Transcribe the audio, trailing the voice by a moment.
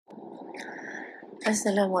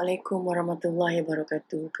Assalamualaikum warahmatullahi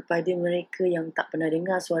wabarakatuh. Kepada mereka yang tak pernah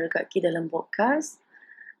dengar suara Kak Ki dalam podcast,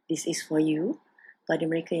 this is for you. Pada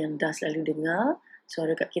mereka yang dah selalu dengar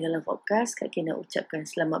suara Kak Ki dalam podcast, Kak Ki nak ucapkan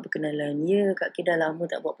selamat berkenalan. Ya, Kak Ki dah lama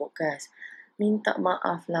tak buat podcast. Minta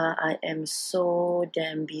maaf lah, I am so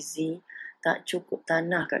damn busy. Tak cukup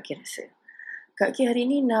tanah Kak Ki rasa. Kak Ki hari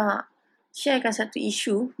ni nak sharekan satu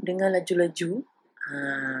isu dengan laju-laju.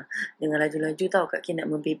 Dengan laju-laju tau Kak Ki nak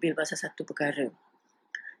membebel pasal satu perkara.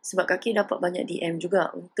 Sebab Kak Ki dapat banyak DM juga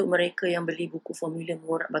untuk mereka yang beli buku formula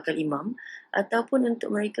Morak Bakal Imam ataupun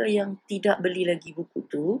untuk mereka yang tidak beli lagi buku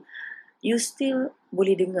tu, you still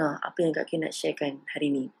boleh dengar apa yang Kak Ki nak sharekan hari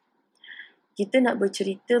ni. Kita nak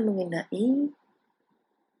bercerita mengenai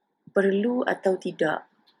perlu atau tidak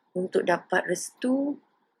untuk dapat restu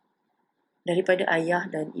daripada ayah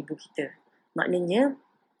dan ibu kita. Maknanya,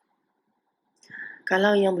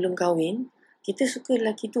 kalau yang belum kahwin, kita suka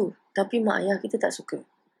lelaki tu, tapi mak ayah kita tak suka.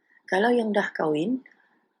 Kalau yang dah kahwin,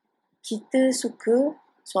 kita suka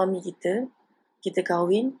suami kita, kita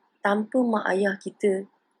kahwin tanpa mak ayah kita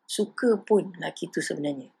suka pun lelaki tu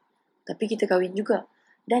sebenarnya. Tapi kita kahwin juga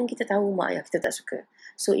dan kita tahu mak ayah kita tak suka.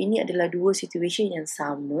 So ini adalah dua situasi yang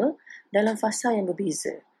sama dalam fasa yang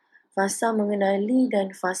berbeza. Fasa mengenali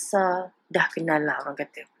dan fasa dah kenal lah orang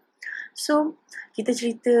kata. So, kita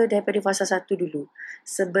cerita daripada fasa 1 dulu.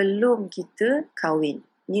 Sebelum kita kahwin.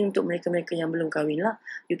 Ni untuk mereka-mereka yang belum kahwin lah.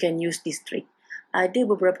 You can use this trick. Ada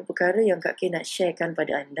beberapa perkara yang Kak K nak sharekan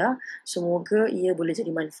pada anda. Semoga ia boleh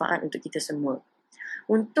jadi manfaat untuk kita semua.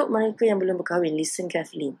 Untuk mereka yang belum berkahwin, listen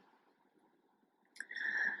carefully.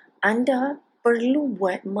 Anda perlu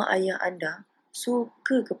buat mak ayah anda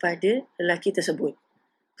suka kepada lelaki tersebut.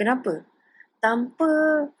 Kenapa? Tanpa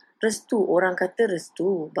restu, orang kata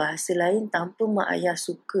restu, bahasa lain tanpa mak ayah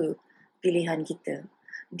suka pilihan kita,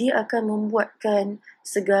 dia akan membuatkan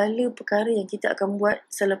segala perkara yang kita akan buat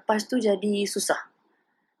selepas tu jadi susah.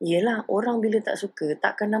 Yelah, orang bila tak suka,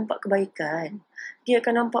 tak akan nampak kebaikan. Dia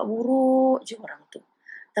akan nampak buruk je orang tu.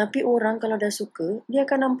 Tapi orang kalau dah suka, dia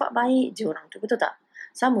akan nampak baik je orang tu. Betul tak?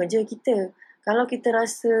 Sama je kita. Kalau kita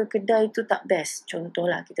rasa kedai tu tak best,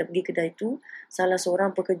 contohlah kita pergi kedai tu, salah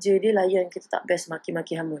seorang pekerja dia layan kita tak best,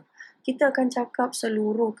 maki-maki hamun. Kita akan cakap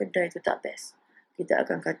seluruh kedai tu tak best. Kita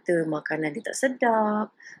akan kata makanan dia tak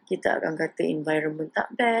sedap, kita akan kata environment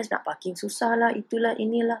tak best, nak parking susah lah, itulah,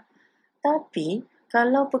 inilah. Tapi,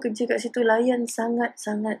 kalau pekerja kat situ layan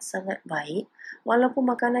sangat-sangat baik,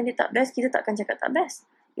 walaupun makanan dia tak best, kita tak akan cakap tak best.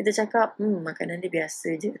 Kita cakap, makanan dia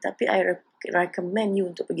biasa je, tapi I recommend you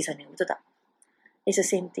untuk pergi sana, betul tak? It's the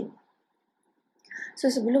same thing. So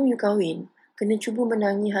sebelum you kahwin, kena cuba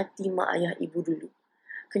menangi hati mak ayah ibu dulu.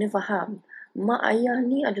 Kena faham, mak ayah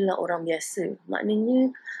ni adalah orang biasa.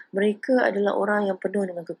 Maknanya mereka adalah orang yang penuh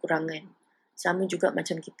dengan kekurangan. Sama juga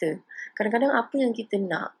macam kita. Kadang-kadang apa yang kita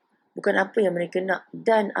nak, bukan apa yang mereka nak.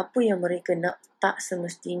 Dan apa yang mereka nak tak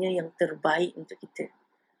semestinya yang terbaik untuk kita.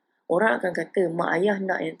 Orang akan kata mak ayah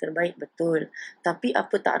nak yang terbaik, betul. Tapi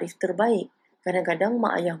apa takrif terbaik? Kadang-kadang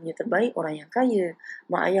mak ayah punya terbaik orang yang kaya.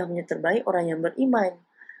 Mak ayah punya terbaik orang yang beriman.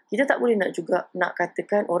 Kita tak boleh nak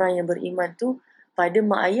katakan orang yang beriman tu pada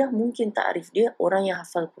mak ayah mungkin takrif dia orang yang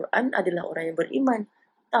hafal Quran adalah orang yang beriman.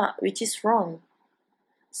 Tak, which is wrong.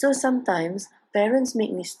 So sometimes parents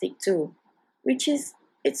make mistake too. Which is,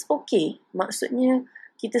 it's okay. Maksudnya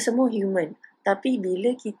kita semua human. Tapi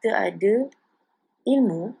bila kita ada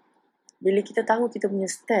ilmu, bila kita tahu kita punya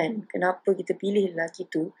stand, kenapa kita pilih lelaki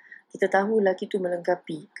tu, kita tahu lelaki tu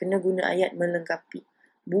melengkapi, kena guna ayat melengkapi.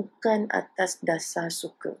 Bukan atas dasar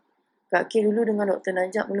suka. Kak K dulu dengan Dr.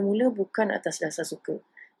 Najak mula-mula bukan atas dasar suka.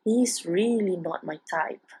 He's really not my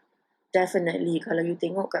type. Definitely, kalau you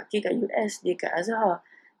tengok Kak K kat US, dia kat Azhar,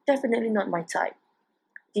 definitely not my type.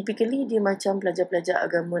 Typically, dia macam pelajar-pelajar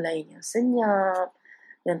agama lain yang senyap,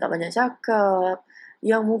 yang tak banyak cakap,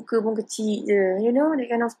 yang muka pun kecil je. You know, that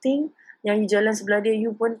kind of thing. Yang you jalan sebelah dia,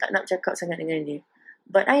 you pun tak nak cakap sangat dengan dia.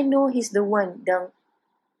 But I know he's the one yang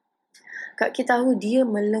Kak K tahu dia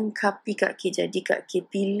melengkapi Kak K. Jadi Kak K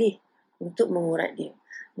pilih untuk mengurat dia.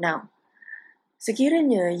 Now,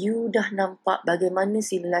 sekiranya you dah nampak bagaimana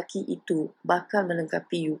si lelaki itu bakal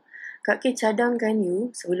melengkapi you, Kak K cadangkan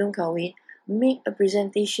you sebelum kahwin, make a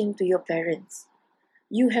presentation to your parents.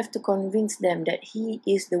 You have to convince them that he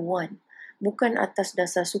is the one. Bukan atas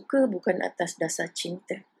dasar suka, bukan atas dasar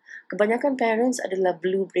cinta. Kebanyakan parents adalah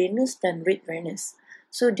blue brainers dan red brainers.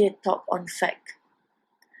 So they talk on fact.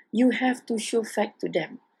 You have to show fact to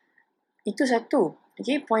them. Itu satu.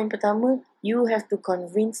 Okay, point pertama, you have to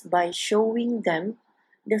convince by showing them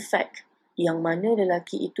the fact. Yang mana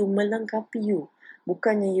lelaki itu melengkapi you.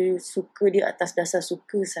 Bukannya you suka dia atas dasar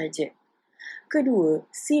suka saja. Kedua,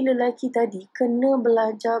 si lelaki tadi kena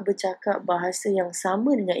belajar bercakap bahasa yang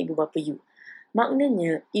sama dengan ibu bapa you.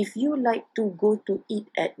 Maknanya, if you like to go to eat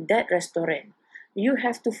at that restaurant, you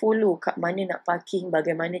have to follow kat mana nak parking,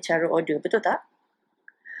 bagaimana cara order. Betul tak?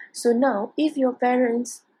 So now, if your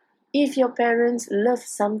parents love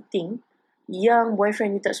something yang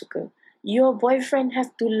boyfriend you tak suka, your boyfriend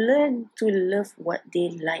have to learn to love what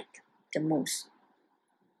they like the most.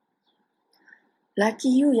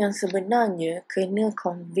 Laki you yang sebenarnya kena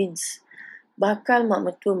convince bakal mak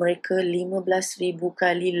mertua mereka 15,000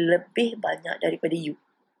 kali lebih banyak daripada you.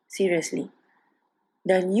 Seriously.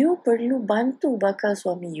 Dan you perlu bantu bakal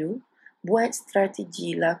suami you buat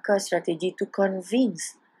strategi to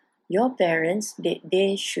convince your parents that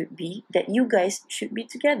you guys should be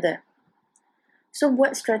together. So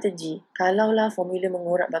buat strategi. Kalaulah formula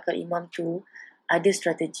mengorat bakal imam tu ada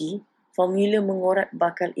strategi, formula mengorat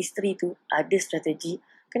bakal isteri tu ada strategi,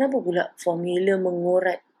 kenapa pula formula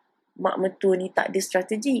mengorat mak mertua ni tak ada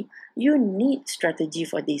strategi? You need strategy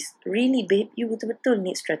for this. Really babe, you betul-betul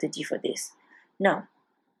need strategy for this. Now,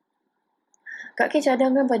 Kak K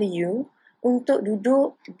cadangkan pada you untuk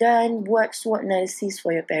duduk dan buat SWOT analysis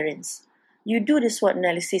for your parents. You do the SWOT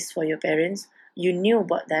analysis for your parents, you knew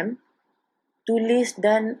about them, tulis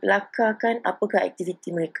dan lakarkan apakah aktiviti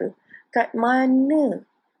mereka. Kat mana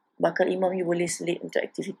bakal imam you boleh selit untuk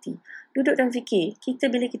aktiviti. Duduk dan fikir,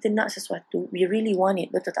 bila kita nak sesuatu, we really want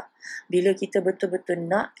it, betul tak? Bila kita betul-betul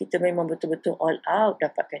nak, kita memang betul-betul all out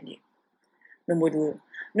dapatkan dia. Nombor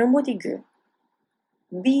 2. Nombor 3.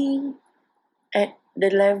 Be at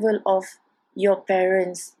the level of your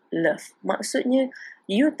parents' love. Maksudnya,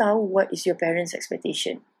 you tahu what is your parents'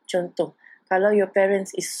 expectation. Contoh, kalau your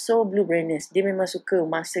parents is so blue-brainers, dia memang suka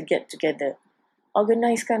masa get together.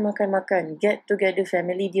 Organisekan makan-makan, get together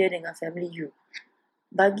family dia dengan family you.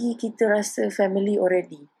 Bagi kita rasa family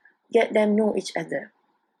already. Get them know each other.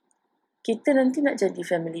 Kita nanti nak jadi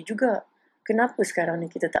family juga. Kenapa sekarang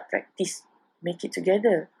ni kita tak practice make it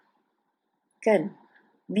together? Kan?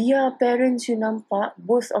 Biar parents you nampak,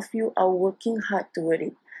 both of you are working hard toward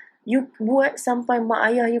it. You buat sampai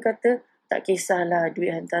mak ayah you kata, tak kisahlah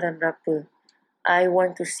duit hantaran berapa. I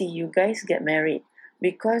want to see you guys get married.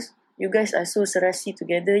 Because you guys are so serasi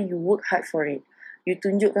together, you work hard for it. You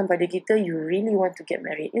tunjukkan pada kita, you really want to get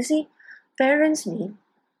married. You see, parents ni,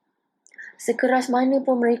 sekeras mana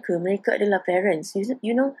pun mereka adalah parents.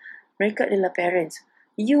 You know, mereka adalah parents.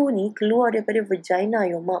 You ni keluar daripada vagina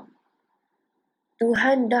your mom.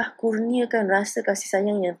 Tuhan dah kurniakan rasa kasih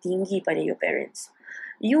sayang yang tinggi pada your parents.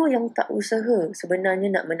 You yang tak usaha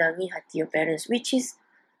sebenarnya nak menangi hati your parents, which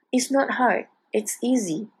is not hard. It's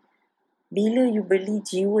easy. Bila you beli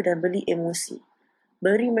jiwa dan beli emosi,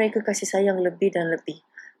 beri mereka kasih sayang lebih dan lebih.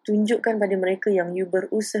 Tunjukkan pada mereka yang you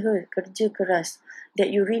berusaha, kerja keras,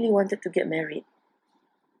 that you really wanted to get married.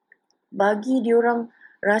 Bagi diorang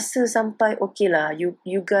rasa sampai, okay lah,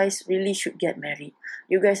 you guys really should get married.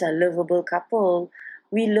 You guys are lovable couple.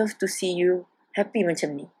 We love to see you happy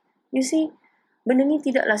macam ni. You see, benda ni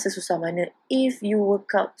tidaklah sesusah mana if you work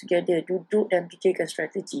out together, duduk dan fikirkan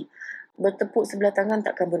strategi. Bertepuk sebelah tangan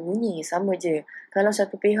takkan berbunyi, sama je. Kalau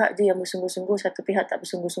satu pihak je yang bersungguh-sungguh, satu pihak tak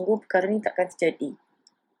bersungguh-sungguh, perkara ni takkan terjadi.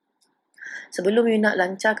 Sebelum you nak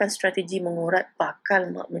lancarkan strategi mengorat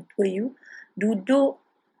bakal mak mertua you, duduk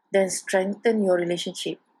dan strengthen your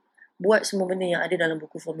relationship. Buat semua benda yang ada dalam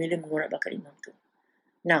buku formula mengorat bakal imam tu.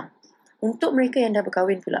 Now, untuk mereka yang dah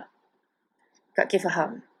berkahwin pula, Kak K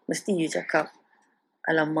faham, mesti you cakap,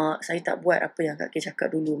 alamak, saya tak buat apa yang Kak K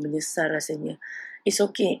cakap dulu, menyesal rasanya. It's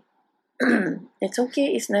okay. It's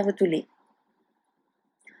okay, it's never too late.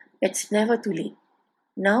 It's never too late.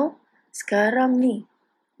 Now, sekarang ni,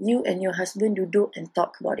 you and your husband duduk and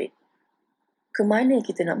talk about it. Kemana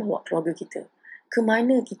kita nak bawa keluarga kita?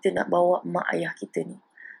 Kemana kita nak bawa mak ayah kita ni?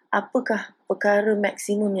 Apakah perkara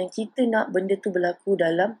maksimum yang kita nak benda tu berlaku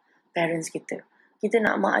dalam parents kita? Kita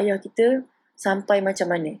nak mak ayah kita sampai macam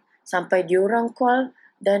mana? Sampai diorang call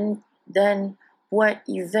dan buat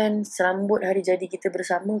event sambut hari jadi kita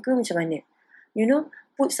bersama ke macam mana? You know,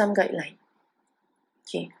 put some guideline.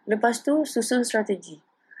 Okay, lepas tu susun strategi.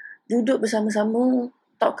 Duduk bersama-sama,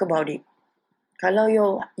 talk about it. Kalau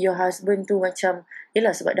your husband tu macam,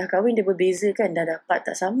 yelah sebab dah kahwin dia berbeza kan, dah dapat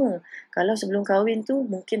tak sama. Kalau sebelum kahwin tu,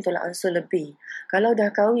 mungkin tolak ansur lebih. Kalau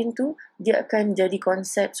dah kahwin tu, dia akan jadi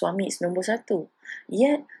konsep suami nombor 1.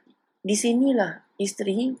 Yet, di sinilah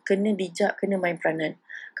isteri kena bijak, kena main peranan.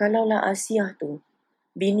 Kalaulah Asiyah tu,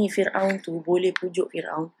 bini Fir'aun tu boleh pujuk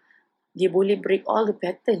Fir'aun, dia boleh break all the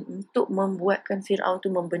pattern untuk membuatkan Fir'aun tu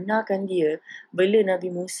membenarkan dia bela Nabi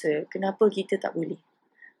Musa. Kenapa kita tak boleh?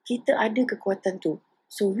 Kita ada kekuatan tu.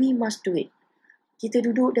 So we must do it. Kita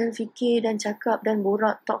duduk dan fikir dan cakap dan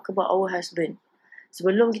borak, talk about our husband.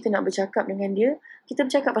 Sebelum kita nak bercakap dengan dia, kita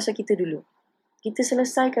bercakap pasal kita dulu. Kita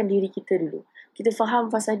selesaikan diri kita dulu. Kita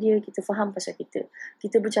faham pasal dia, kita faham pasal kita.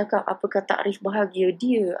 Kita bercakap apakah takrif bahagia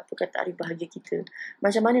dia, apakah takrif bahagia kita.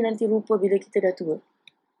 Macam mana nanti rupa bila kita dah tua.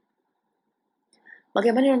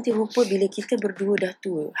 Bagaimana nanti rupa bila kita berdua dah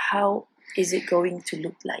tua. How is it going to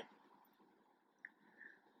look like?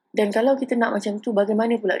 Dan kalau kita nak macam tu,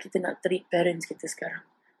 bagaimana pula kita nak treat parents kita sekarang?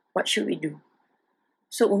 What should we do?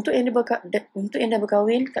 So, untuk yang dah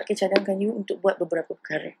berkahwin, Kak K cadangkan you untuk buat beberapa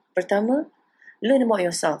perkara. Pertama, learn about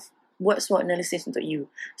yourself. Buat SWOT analysis untuk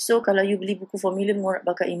you. So, kalau you beli buku formula mengorak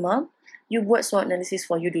bakal Imam, you buat SWOT analysis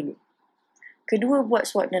for you dulu. Kedua, buat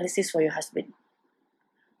SWOT analysis for your husband.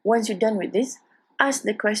 Once you're done with this, ask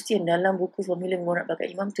the question dalam buku formula mengorak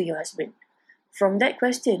bakal Imam to your husband. From that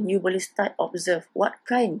question, you boleh start observe what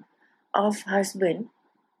kind of husband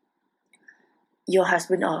your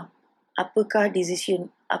husband are. Apakah decision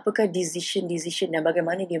dan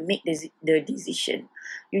bagaimana dia make the decision.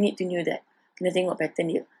 You need to know that. Kena tengok pattern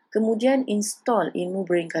dia. Kemudian install ilmu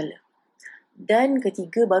brain color. Dan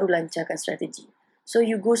ketiga baru lancarkan strategi. So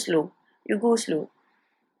you go slow.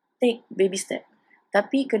 Take baby step.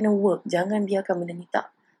 Tapi kena work. Jangan biarkan benda ni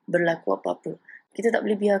tak berlaku apa-apa. Kita tak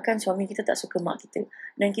boleh biarkan suami kita tak suka mak kita.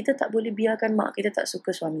 Dan kita tak boleh biarkan mak kita tak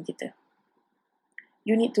suka suami kita.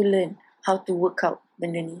 You need to learn how to work out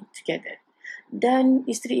benda ni together. Dan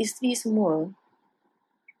isteri-isteri semua,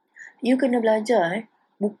 you kena belajar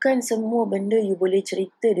bukan semua benda you boleh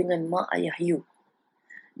cerita dengan mak ayah you.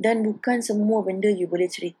 Dan bukan semua benda you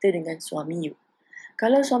boleh cerita dengan suami you.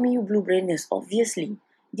 Kalau suami you blue brainers, obviously,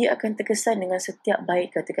 dia akan terkesan dengan setiap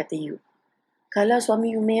baik kata-kata you. Kalau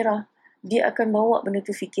suami you merah, dia akan bawa benda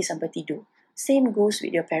tu fikir sampai tidur. Same goes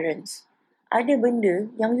with your parents. Ada benda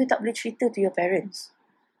yang you tak boleh cerita to your parents.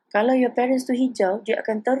 Kalau your parents tu hijau, dia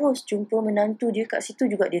akan terus jumpa menantu dia kat situ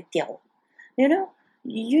juga dia tiaw. You know,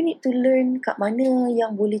 you need to learn kat mana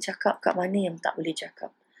yang boleh cakap, kat mana yang tak boleh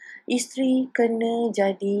cakap. Isteri kena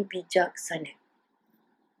jadi bijaksana.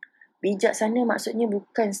 Bijaksana maksudnya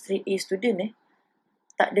bukan straight A student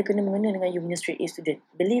Tak ada kena mengena dengan you punya straight A student.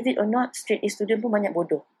 Believe it or not, straight A student pun banyak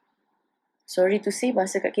bodoh. Sorry to say,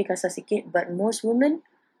 bahasa Kak K kasar sikit, but most women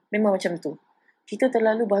memang macam tu. Kita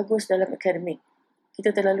terlalu bagus dalam akademik.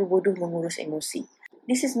 Kita terlalu bodoh mengurus emosi.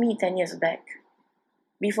 This is me 10 years back.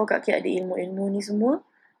 Before Kak K ada ilmu-ilmu ni semua,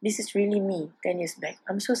 this is really me 10 years back.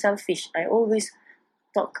 I'm so selfish. I always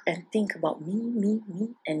talk and think about me,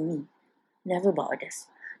 and me. Never about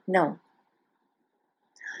others. Now,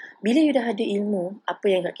 bila you dah ada ilmu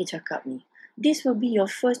apa yang Kak K cakap ni, this will be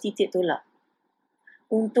your first titik tolak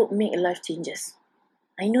untuk make life changes.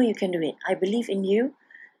 I know you can do it. I believe in you.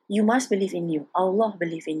 You must believe in you. Allah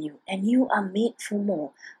believe in you. And you are made for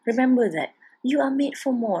more. Remember that. You are made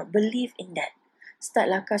for more. Believe in that.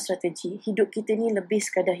 Start lakar strategi. Hidup kita ni lebih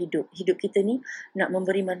sekadar hidup. Hidup kita ni nak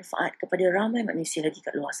memberi manfaat kepada ramai manusia lagi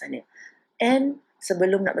kat luar sana. And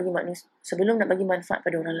sebelum nak bagi manfaat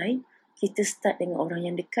pada orang lain, kita start dengan orang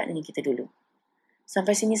yang dekat dengan kita dulu.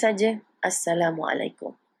 Sampai sini saja.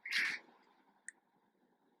 Assalamualaikum.